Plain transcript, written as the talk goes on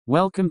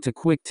Welcome to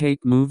Quick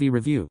Take Movie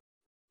Review.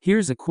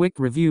 Here's a quick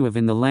review of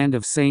In the Land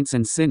of Saints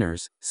and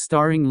Sinners,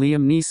 starring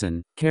Liam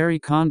Neeson, Kerry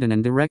Condon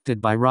and directed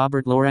by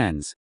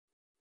Lorenz.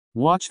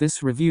 Watch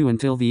this review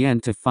until the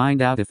end to find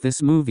out if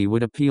this movie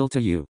would appeal to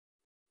you.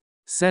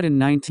 Set in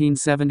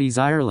 1970s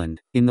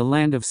Ireland, In the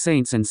Land of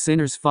Saints and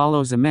Sinners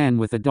follows a man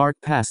with a dark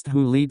past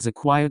who leads a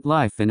quiet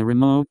life in a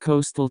remote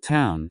coastal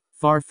town,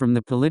 far from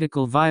the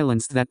political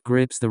violence that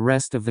grips the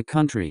rest of the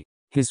country.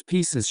 His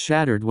peace is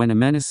shattered when a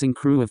menacing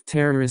crew of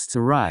terrorists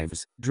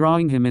arrives,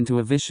 drawing him into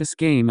a vicious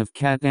game of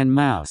cat and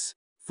mouse.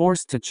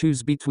 Forced to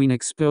choose between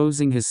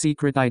exposing his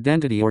secret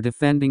identity or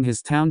defending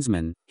his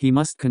townsmen, he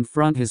must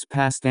confront his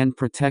past and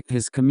protect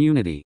his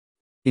community.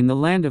 In the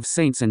Land of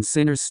Saints and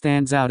Sinners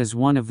stands out as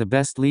one of the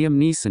best Liam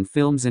Neeson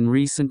films in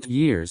recent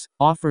years,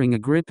 offering a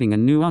gripping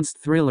and nuanced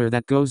thriller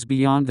that goes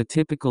beyond the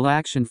typical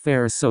action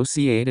fare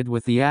associated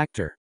with the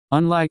actor.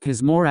 Unlike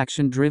his more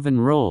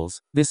action-driven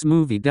roles, this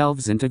movie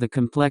delves into the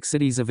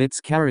complexities of its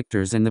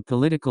characters and the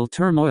political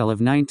turmoil of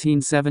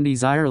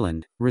 1970s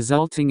Ireland,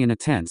 resulting in a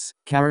tense,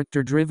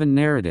 character-driven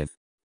narrative.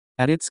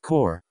 At its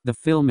core, the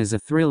film is a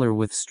thriller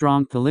with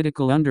strong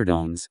political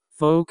undertones,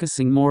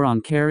 focusing more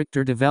on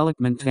character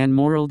development and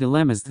moral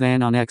dilemmas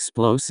than on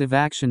explosive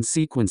action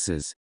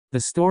sequences. The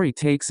story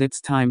takes its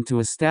time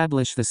to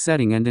establish the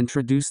setting and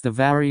introduce the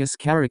various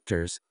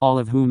characters, all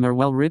of whom are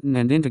well written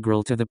and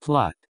integral to the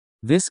plot.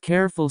 This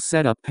careful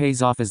setup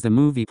pays off as the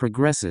movie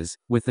progresses,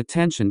 with the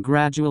tension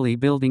gradually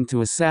building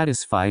to a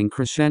satisfying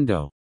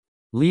crescendo.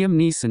 Liam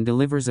Neeson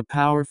delivers a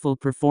powerful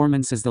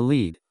performance as the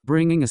lead,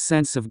 bringing a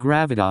sense of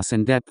gravitas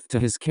and depth to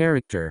his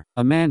character,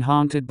 a man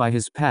haunted by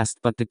his past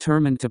but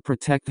determined to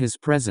protect his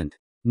present.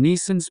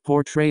 Neeson's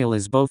portrayal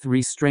is both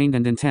restrained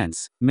and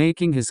intense,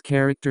 making his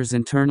character's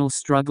internal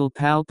struggle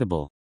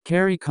palpable.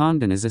 Kerry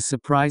Condon is a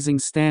surprising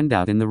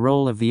standout in the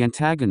role of the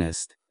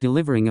antagonist,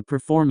 delivering a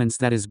performance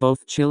that is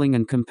both chilling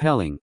and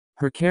compelling.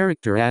 Her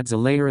character adds a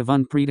layer of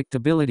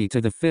unpredictability to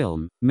the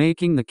film,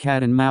 making the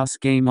cat-and-mouse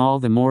game all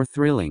the more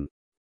thrilling.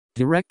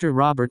 Director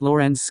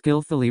Lorenz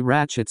skillfully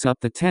ratchets up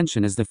the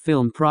tension as the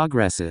film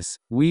progresses,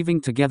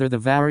 weaving together the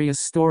various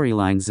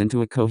storylines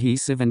into a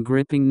cohesive and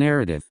gripping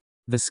narrative.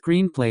 The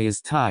screenplay is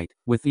tight,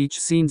 with each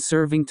scene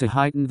serving to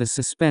heighten the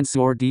suspense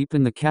or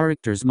deepen the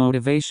characters'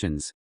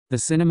 motivations. The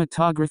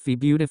cinematography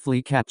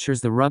beautifully captures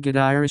the rugged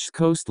Irish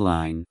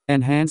coastline,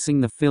 enhancing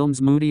the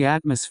film's moody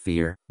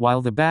atmosphere, while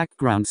the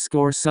background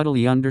score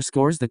subtly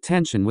underscores the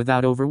tension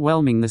without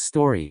overwhelming the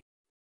story.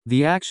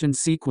 The action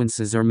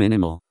sequences are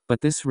minimal,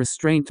 but this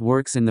restraint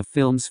works in the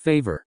film's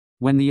favor.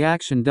 When the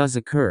action does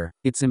occur,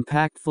 it's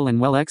impactful and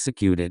well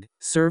executed,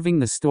 serving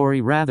the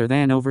story rather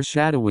than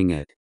overshadowing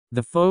it.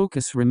 The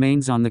focus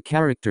remains on the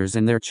characters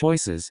and their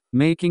choices,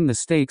 making the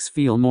stakes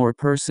feel more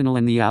personal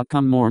and the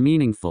outcome more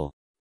meaningful.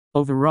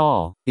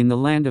 Overall, In the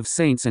Land of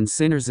Saints and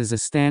Sinners is a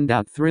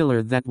standout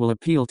thriller that will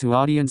appeal to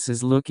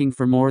audiences looking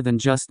for more than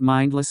just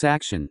mindless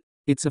action.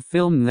 It's a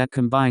film that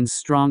combines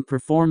strong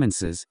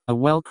performances, a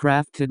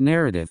well-crafted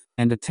narrative,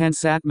 and a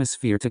tense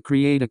atmosphere to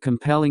create a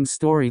compelling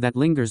story that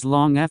lingers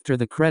long after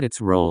the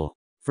credits roll.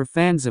 For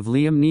fans of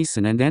Liam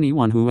Neeson and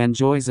anyone who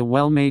enjoys a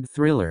well-made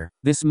thriller,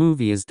 this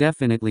movie is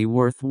definitely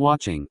worth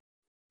watching.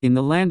 In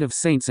the Land of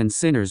Saints and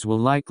Sinners will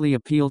likely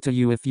appeal to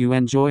you if you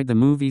enjoyed the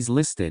movies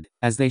listed,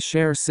 as they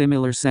share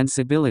similar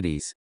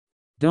sensibilities.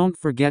 Don't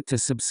forget to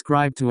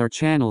subscribe to our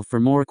channel for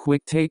more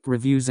quick take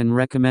reviews and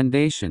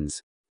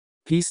recommendations.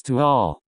 Peace to all.